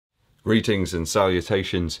Greetings and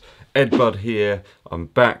salutations, EDDBUD here. I'm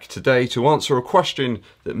back today to answer a question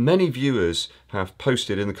that many viewers have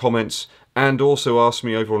posted in the comments and also asked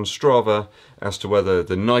me over on Strava as to whether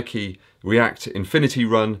the Nike React Infinity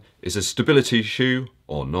Run is a stability shoe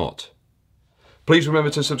or not. Please remember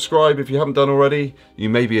to subscribe if you haven't done already. You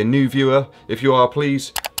may be a new viewer. If you are,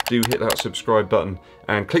 please do hit that subscribe button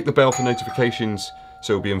and click the bell for notifications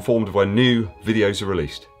so you'll be informed of when new videos are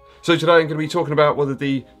released. So today I'm going to be talking about whether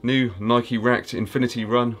the new Nike React Infinity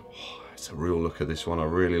Run, it's a real look at this one, I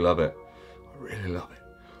really love it. I really love it.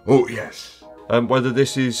 Oh yes. Whether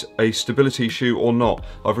this is a stability shoe or not.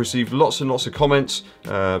 I've received lots and lots of comments,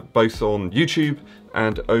 both on YouTube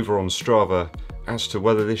and over on Strava, as to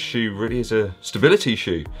whether this shoe really is a stability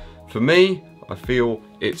shoe. For me, I feel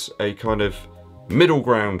it's a kind of middle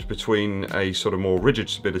ground between a sort of more rigid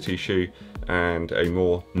stability shoe and a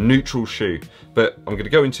more neutral shoe. But I'm going to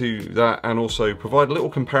go into that and also provide a little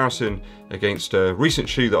comparison against a recent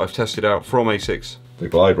shoe that I've tested out from Asics, the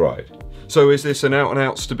Glideride. So is this an out and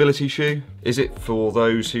out stability shoe? Is it for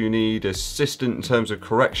those who need assistance in terms of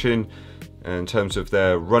correction, in terms of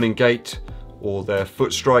their running gait or their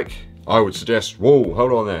foot strike? I would suggest, whoa,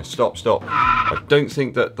 hold on there, stop. I don't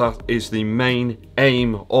think that that is the main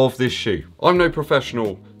aim of this shoe. I'm no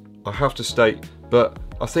professional, I have to state, but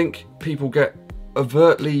I think people get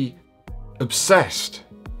overtly obsessed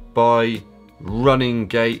by running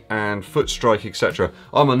gait and foot strike, etc.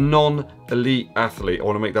 I'm a non-elite athlete. I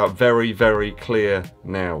want to make that very, very clear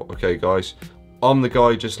now. Okay, guys, I'm the guy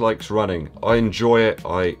who just likes running. I enjoy it.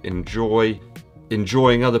 I enjoy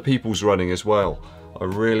enjoying other people's running as well. I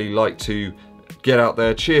really like to get out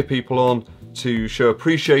there, cheer people on, to show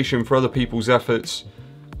appreciation for other people's efforts.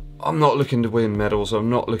 I'm not looking to win medals. I'm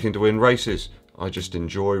not looking to win races. I just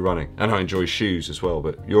enjoy running, and I enjoy shoes as well,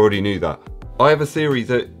 but you already knew that. I have a theory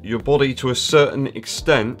that your body to a certain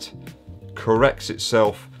extent corrects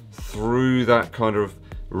itself through that kind of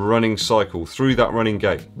running cycle, through that running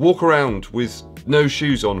gait. Walk around with no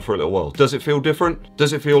shoes on for a little while. Does it feel different?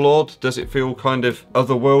 Does it feel odd? Does it feel kind of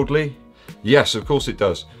otherworldly? Yes, of course it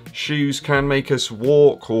does. Shoes can make us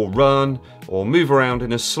walk or run or move around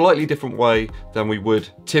in a slightly different way than we would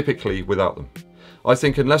typically without them. I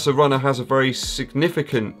think unless a runner has a very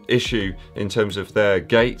significant issue in terms of their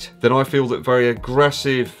gait, then I feel that very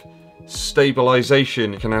aggressive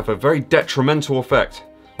stabilization can have a very detrimental effect.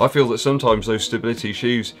 I feel that sometimes those stability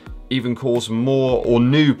shoes even cause more or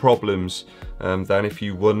new problems than if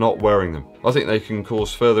you were not wearing them. I think they can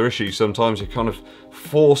cause further issues sometimes. You're kind of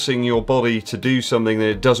forcing your body to do something that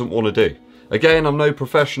it doesn't want to do. Again, I'm no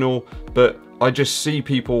professional, but I just see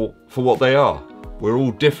people for what they are. We're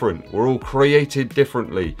all different, we're all created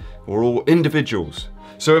differently, we're all individuals.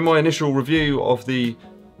 So in my initial review of the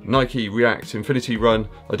Nike React Infinity Run,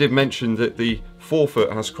 I did mention that the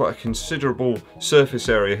forefoot has quite a considerable surface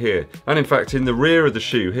area here. And in fact, in the rear of the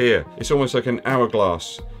shoe here, it's almost like an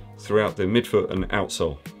hourglass throughout the midfoot and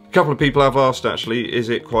outsole. A couple of people have asked actually, is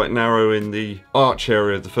it quite narrow in the arch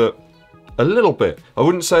area of the foot? A little bit. I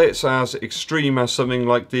wouldn't say it's as extreme as something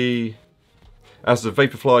like the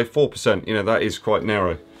Vaporfly 4%, you know, that is quite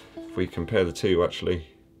narrow. If we compare the two actually,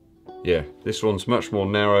 yeah, this one's much more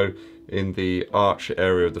narrow in the arch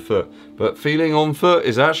area of the foot. But feeling on foot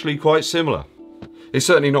is actually quite similar. It's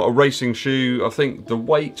certainly not a racing shoe. I think the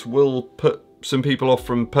weight will put some people off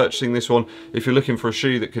from purchasing this one. If you're looking for a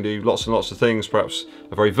shoe that can do lots and lots of things, perhaps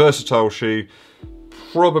a very versatile shoe,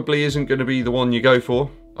 probably isn't going to be the one you go for.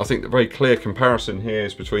 I think the very clear comparison here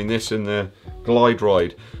is between this and the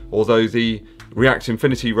Glideride, although the React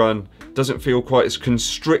Infinity Run doesn't feel quite as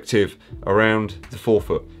constrictive around the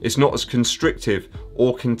forefoot. It's not as constrictive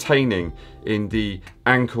or containing in the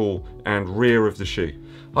ankle and rear of the shoe.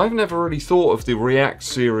 I've never really thought of the React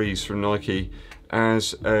series from Nike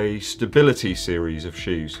as a stability series of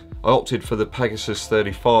shoes. I opted for the Pegasus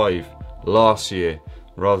 35 last year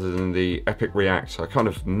rather than the Epic React. I kind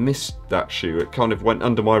of missed that shoe. It kind of went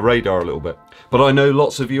under my radar a little bit. But I know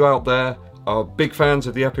lots of you out there are big fans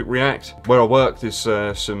of the Epic React. Where I work, there's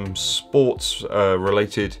some sports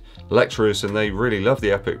related lecturers and they really love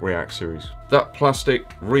the Epic React series. That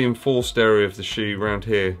plastic reinforced area of the shoe around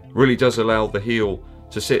here really does allow the heel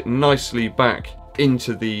to sit nicely back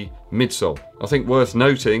into the midsole. I think worth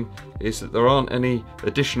noting is that there aren't any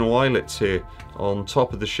additional eyelets here on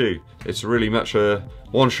top of the shoe. It's really much a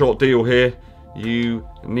one-shot deal here. You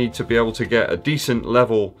need to be able to get a decent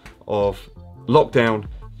level of lockdown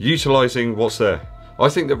utilizing what's there. I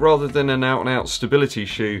think that rather than an out-and-out stability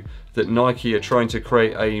shoe, that Nike are trying to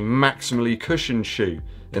create a maximally cushioned shoe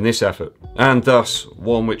in this effort, and thus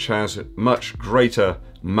one which has much greater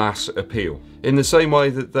mass appeal. In the same way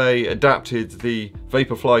that they adapted the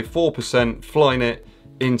Vaporfly 4% Flyknit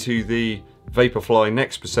into the Vaporfly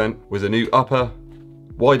Next percent with a new upper,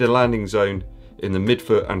 wider landing zone in the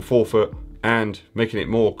midfoot and forefoot, and making it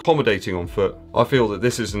more accommodating on foot, I feel that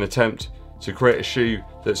this is an attempt to create a shoe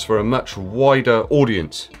that's for a much wider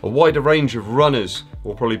audience. A wider range of runners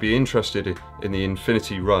will probably be interested in the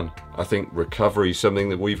Infinity Run. I think recovery is something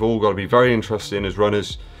that we've all got to be very interested in as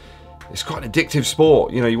runners. It's quite an addictive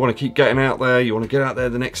sport, you know, you want to keep getting out there, you want to get out there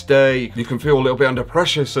the next day. You can feel a little bit under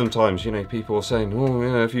pressure sometimes, you know, people are saying, oh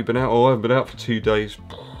yeah, have you been out? Oh, I haven't been out for 2 days.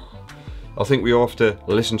 I think we have to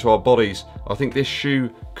listen to our bodies. I think this shoe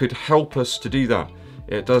could help us to do that.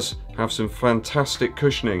 It does have some fantastic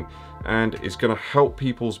cushioning and it's going to help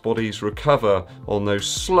people's bodies recover on those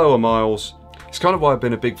slower miles. It's kind of why I've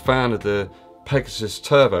been a big fan of the Pegasus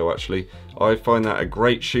Turbo actually. I find that a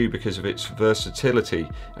great shoe because of its versatility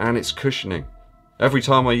and its cushioning. Every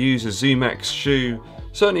time I use a ZoomX shoe,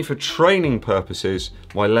 certainly for training purposes,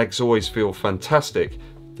 my legs always feel fantastic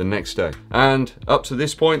the next day. And up to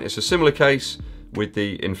this point, it's a similar case with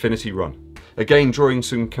the Infinity Run. Again, drawing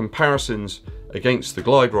some comparisons against the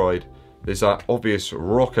Glideride, there's that obvious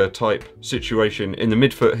rocker type situation in the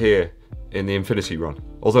midfoot here in the Infinity Run.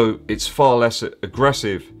 Although it's far less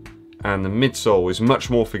aggressive and the midsole is much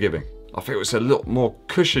more forgiving. I feel it's a little more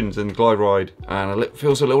cushioned than Glideride and it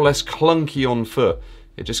feels a little less clunky on foot.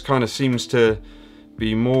 It just kind of seems to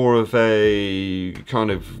be more of a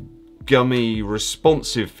kind of gummy,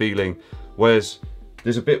 responsive feeling, whereas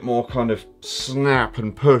there's a bit more kind of snap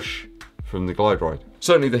and push from the Glideride.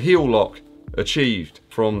 Certainly the heel lock achieved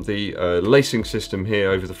from the lacing system here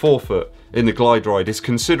over the forefoot in the Glideride is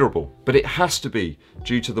considerable, but it has to be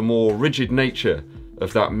due to the more rigid nature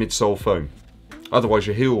of that midsole foam. Otherwise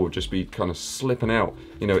your heel will just be kind of slipping out.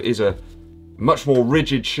 You know, it is a much more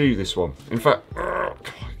rigid shoe, this one. In fact,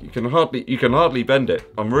 you can hardly bend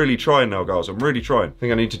it. I'm really trying now, guys. I'm really trying. I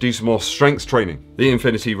think I need to do some more strength training. The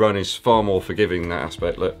Infinity Run is far more forgiving in that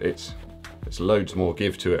aspect. Look, it's loads more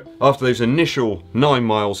give to it. After those initial 9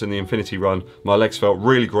 miles in the Infinity Run, my legs felt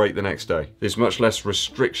really great the next day. There's much less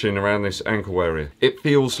restriction around this ankle area. It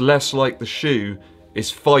feels less like the shoe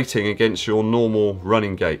is fighting against your normal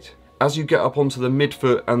running gait. As you get up onto the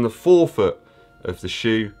midfoot and the forefoot of the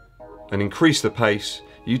shoe and increase the pace,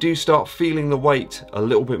 you do start feeling the weight a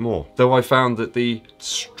little bit more. Though I found that the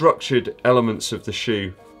structured elements of the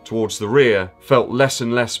shoe towards the rear felt less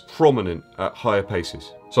and less prominent at higher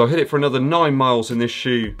paces. So I hit it for another 9 miles in this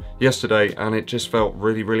shoe yesterday and it just felt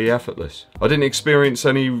really, really effortless. I didn't experience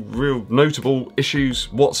any real notable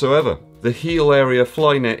issues whatsoever. The heel area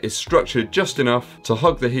Flyknit is structured just enough to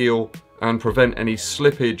hug the heel and prevent any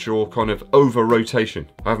slippage or kind of over rotation.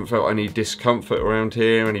 I haven't felt any discomfort around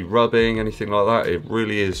here, any rubbing, anything like that. It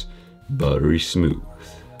really is buttery smooth.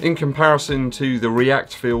 In comparison to the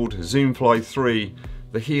React Field Zoomfly 3,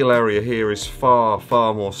 the heel area here is far,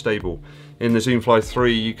 far more stable. In the Zoomfly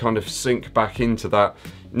 3, you kind of sink back into that.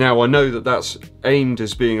 Now I know that that's aimed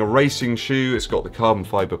as being a racing shoe, it's got the carbon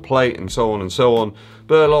fiber plate and so on,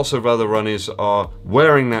 but lots of other runners are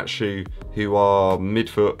wearing that shoe who are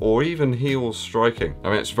midfoot or even heel striking. I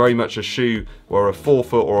mean, it's very much a shoe where a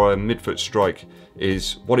forefoot or a midfoot strike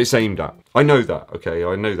is what it's aimed at. I know that, okay,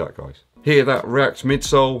 I know that, guys. Here, that React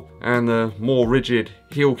midsole and the more rigid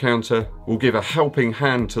heel counter will give a helping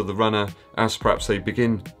hand to the runner as perhaps they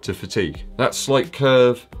begin to fatigue. That slight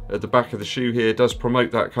curve at the back of the shoe here does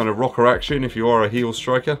promote that kind of rocker action if you are a heel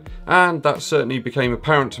striker, and that certainly became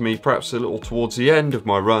apparent to me perhaps a little towards the end of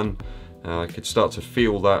my run. I could start to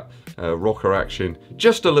feel that rocker action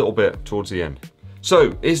just a little bit towards the end.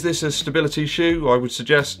 So, is this a stability shoe? I would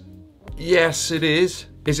suggest yes, it is.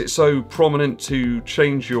 Is it so prominent to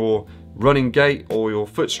change your running gait or your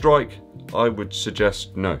foot strike? I would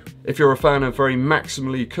suggest no. If you're a fan of very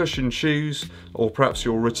maximally cushioned shoes, or perhaps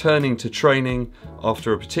you're returning to training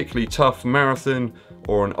after a particularly tough marathon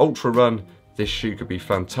or an ultra run, this shoe could be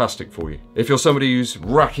fantastic for you. If you're somebody who's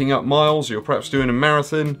racking up miles, you're perhaps doing a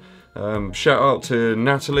marathon, shout out to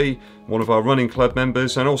Natalie, one of our running club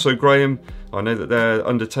members, and also Graham. I know that they're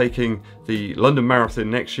undertaking the London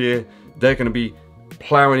Marathon next year. They're going to be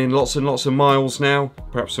ploughing in lots and lots of miles now,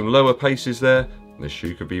 perhaps some lower paces there. This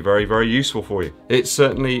shoe could be very, very useful for you. It's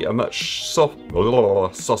certainly a much softer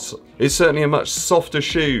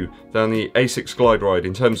shoe than the Asics Glideride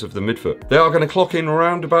in terms of the midfoot. They are going to clock in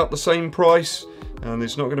around about the same price, and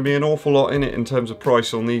there's not going to be an awful lot in it in terms of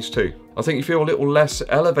price on these two. I think you feel a little less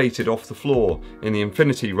elevated off the floor in the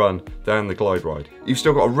Infinity Run than the Glideride. You've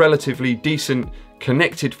still got a relatively decent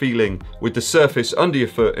connected feeling with the surface under your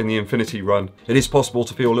foot in the Infinity Run. It is possible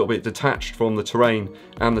to feel a little bit detached from the terrain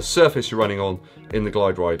and the surface you're running on in the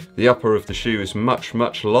Glideride. The upper of the shoe is much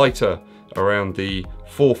lighter around the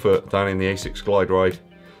forefoot than in the Asics Glideride.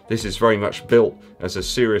 This is very much built as a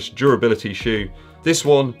serious durability shoe. This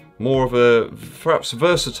one, more of a perhaps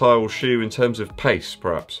versatile shoe in terms of pace,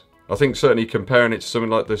 perhaps. I think certainly comparing it to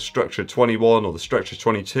something like the Structure 21 or the Structure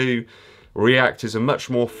 22, React is a much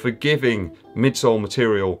more forgiving midsole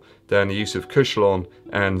material than the use of Cushlon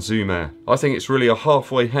and Zoom Air. I think it's really a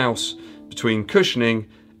halfway house between cushioning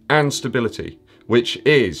and stability, which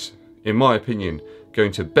is, in my opinion,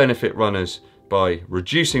 going to benefit runners by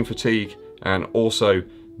reducing fatigue and also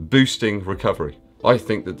boosting recovery. I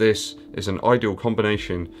think that this is an ideal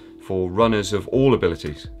combination for runners of all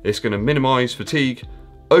abilities. It's going to minimize fatigue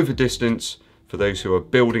over distance for those who are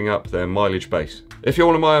building up their mileage base. If you're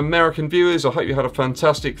one of my American viewers, I hope you had a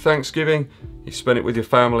fantastic Thanksgiving. You spent it with your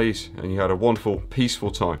families and you had a wonderful,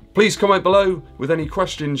 peaceful time. Please comment below with any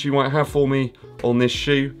questions you might have for me on this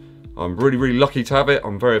shoe. I'm really lucky to have it.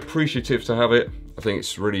 I'm very appreciative to have it. I think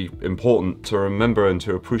it's really important to remember and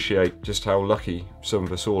to appreciate just how lucky some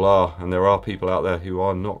of us all are, and there are people out there who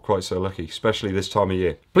are not quite so lucky, especially this time of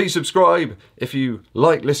year. Please subscribe if you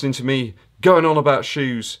like listening to me going on about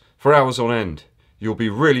shoes for hours on end. You'll be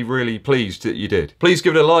really pleased that you did. Please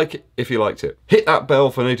give it a like if you liked it. Hit that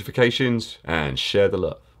bell for notifications and share the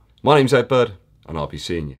love. My name's EDDBUD and I'll be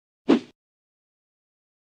seeing you.